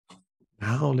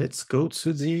Now let's go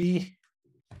to the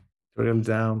drill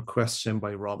down question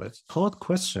by Robert. Hard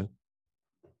question.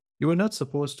 You were not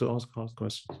supposed to ask hard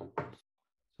questions.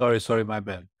 Sorry, my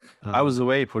bad. I was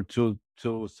away for two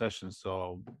sessions,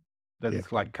 so that's Yeah.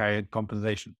 like kind of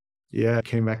compensation. Yeah,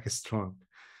 came back strong.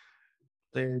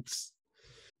 I'm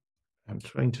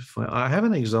trying to find. I have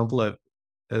an example of.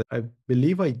 I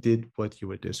believe I did what you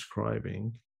were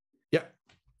describing. Yeah,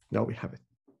 now we have it.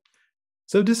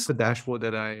 So this is a dashboard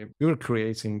that we were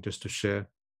creating just to share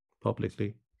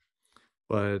publicly,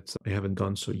 but I haven't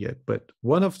done so yet. But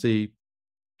one of the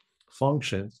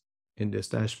functions in this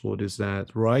dashboard is that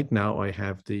right now I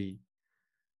have the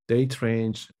date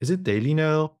range. Is it daily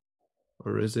now?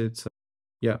 Or is it?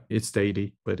 Yeah, it's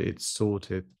daily, but it's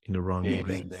sorted in the wrong way.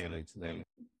 It's daily.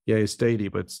 Yeah, it's daily,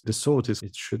 but the sort is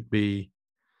it should be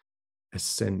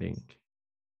ascending.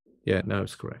 Yeah, now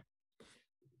it's correct.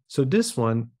 So this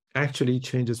one actually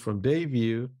changes from day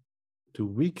view to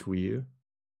week view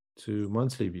to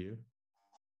monthly view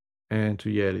and to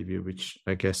yearly view, which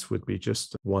I guess would be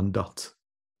just one dot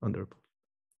under.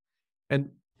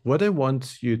 And what I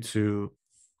want you to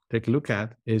take a look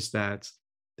at is that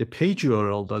the page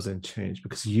URL doesn't change,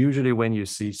 because usually when you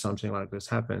see something like this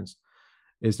happens,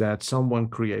 is that someone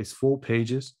creates 4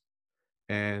 pages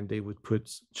and they would put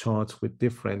charts with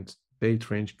different date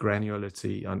range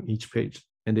granularity on each page,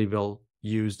 and they will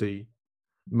use the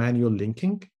manual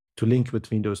linking to link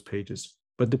between those pages.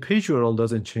 But the page URL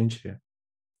doesn't change here.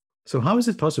 So how is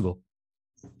it possible?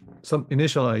 Some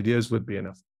initial ideas would be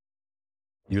enough.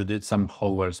 You did some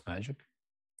Hogwarts magic?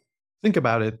 Think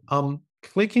about it. I'm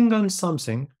clicking on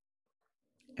something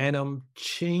and I'm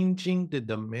changing the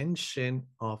dimension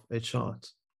of a chart.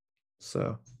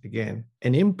 So again,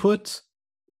 an input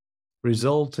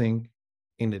resulting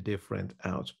in a different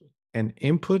output. An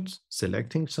input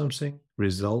selecting something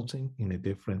resulting in a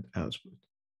different output.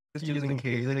 Just using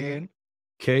case again?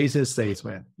 Case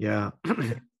statement, yeah.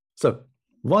 So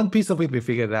one piece of it we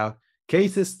figured out.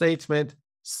 Case statement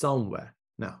somewhere.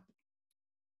 Now,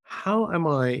 how am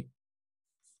I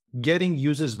getting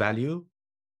user's value?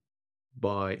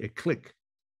 By a click.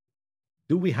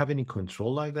 Do we have any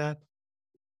control like that?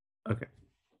 Okay.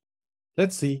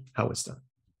 Let's see how it's done.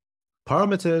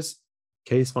 Parameters,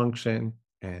 case function,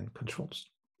 and controls.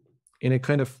 In a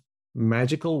kind of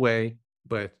magical way,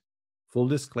 but full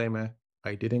disclaimer,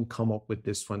 I didn't come up with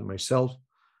this one myself.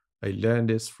 I learned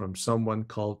this from someone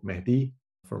called Mehdi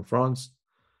from France,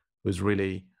 who's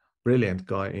really brilliant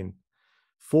guy in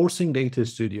forcing Data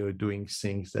Studio doing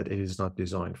things that it is not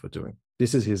designed for doing.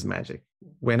 This is his magic.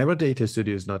 Whenever Data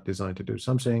Studio is not designed to do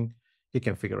something, he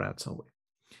can figure out some way.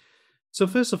 So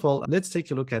first of all, let's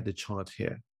take a look at the chart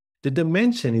here. The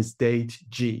dimension is date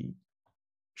G,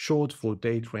 short for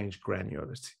date range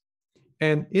granularity.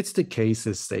 And it's the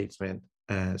cases statement,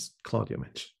 as Claudia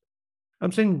mentioned.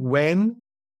 I'm saying when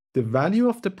the value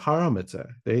of the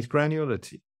parameter, date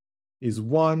granularity, is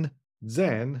 1,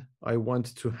 then I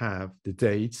want to have the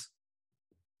date.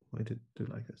 Why did it do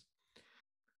like this?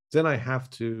 Then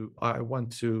I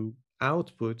want to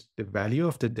output the value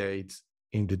of the date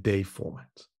in the day format.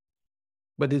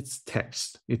 But it's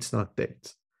text, it's not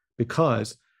date,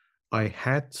 because I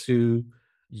had to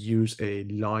use a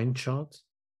line chart,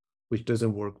 which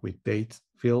doesn't work with date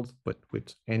field, but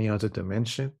with any other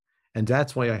dimension. And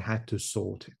that's why I had to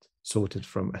sort it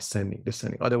from ascending,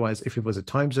 descending. Otherwise, if it was a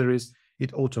time series,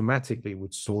 it automatically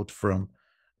would sort from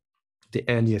the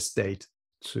earliest date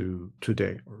to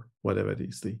today, or whatever it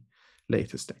is, the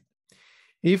latest date.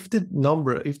 If the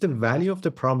value of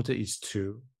the parameter is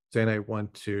 2, then I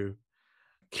want to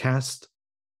cast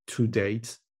to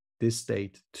date, this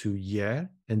date to year,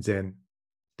 and then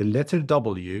the letter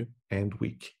W and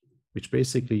week, which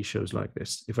basically shows like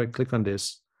this. If I click on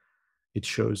this, it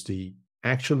shows the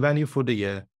actual value for the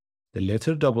year, the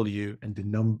letter W, and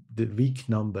the week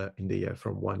number in the year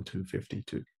from 1 to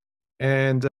 52.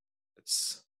 And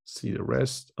let's see the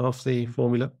rest of the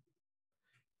formula.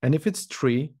 And if it's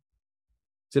 3,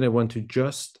 then I want to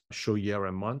just show year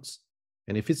and months.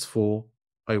 And if it's 4,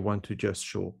 I want to just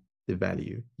show the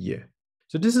value year.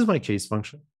 So this is my case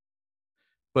function.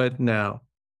 But now,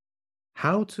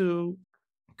 how to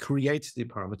create the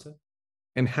parameter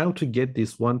and how to get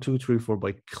this 1, 2, 3, 4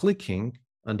 by clicking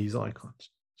on these icons.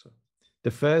 So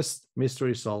the first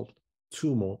mystery solved,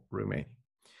 2 more remaining.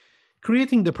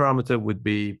 Creating the parameter would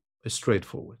be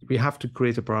straightforward. We have to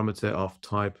create a parameter of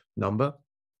type number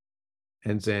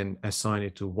and then assign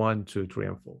it to 1, 2, 3,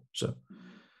 and 4. So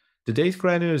the date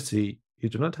granularity, you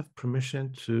do not have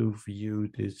permission to view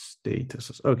this data.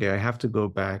 Okay, I have to go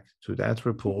back to that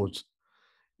report.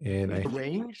 And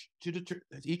range to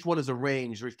each one is a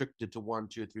range restricted to 1,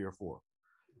 2, 3, or 4.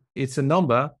 it's a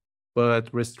number,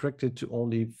 but restricted to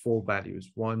only 4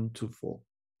 values, 1 to 4.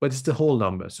 But it's the whole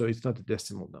number, so it's not a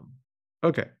decimal number.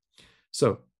 Okay,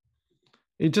 so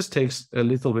it just takes a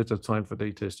little bit of time for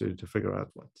data to figure out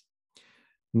what.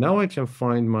 Now I can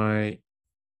find my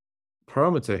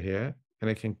parameter here, and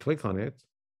I can click on it,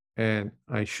 and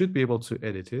I should be able to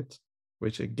edit it,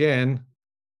 which again,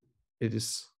 it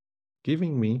is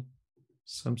giving me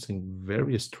something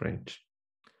very strange.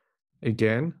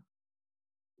 Again,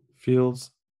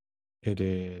 fields, it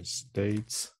is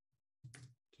dates,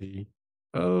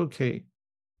 okay,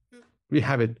 we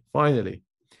have it finally.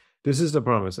 This is the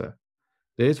parameter.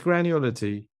 There's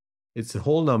granularity, it's a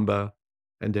whole number,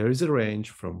 and there is a range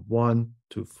from 1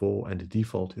 to 4, and the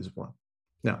default is 1.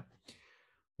 Now,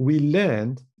 we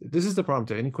learned, this is the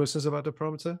parameter. Any questions about the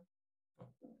parameter?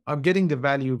 I'm getting the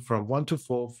value from 1 to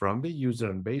 4 from the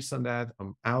user, and based on that,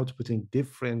 I'm outputting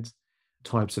different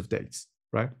types of dates,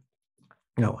 right?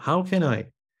 Now, how can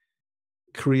I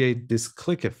create this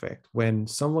click effect? When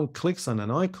someone clicks on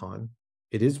an icon,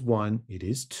 it is 1, it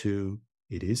is 2,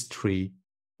 it is 3,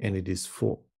 and it is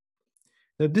 4.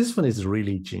 Now, this one is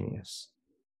really genius.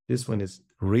 This one is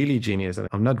really genius, and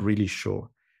I'm not really sure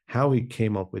how he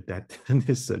came up with that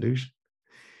this solution.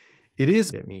 It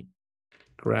is, let me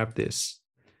grab this.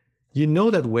 You know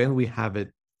that when we have a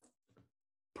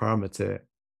parameter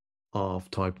of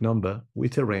type number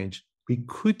with a range, we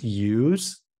could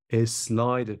use a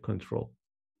slider control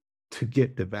to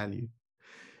get the value.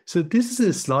 So this is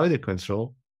a slider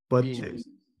control, but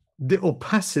the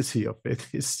opacity of it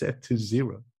is set to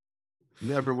 0.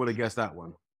 Never would have guessed that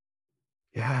one.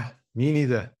 Yeah, me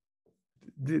neither.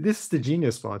 This is the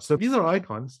genius part. So these are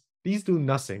icons. These do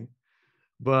nothing,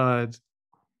 but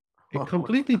a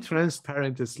completely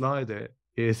transparent slider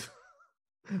is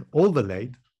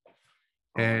overlaid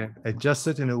and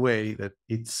adjusted in a way that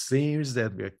it seems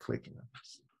that we are clicking on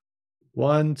this.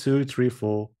 1, 2, 3,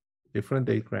 4, different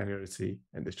date granularity,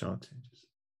 and the chart changes.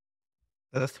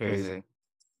 That's crazy.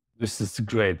 This is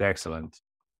great, excellent.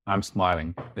 I'm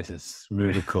smiling. This is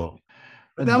really cool.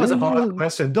 But that was a hard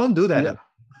question. Don't do that.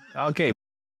 Yeah. Okay.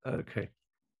 Okay.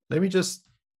 Let me just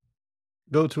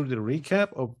go through the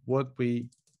recap of what we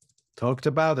talked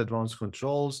about: advanced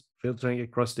controls, filtering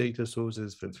across data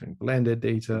sources, filtering blended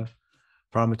data,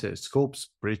 parameter scopes,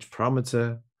 bridge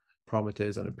parameters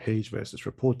on a page versus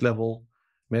report level,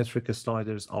 metric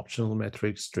sliders, optional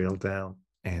metrics, drill down,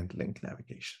 and link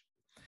navigation.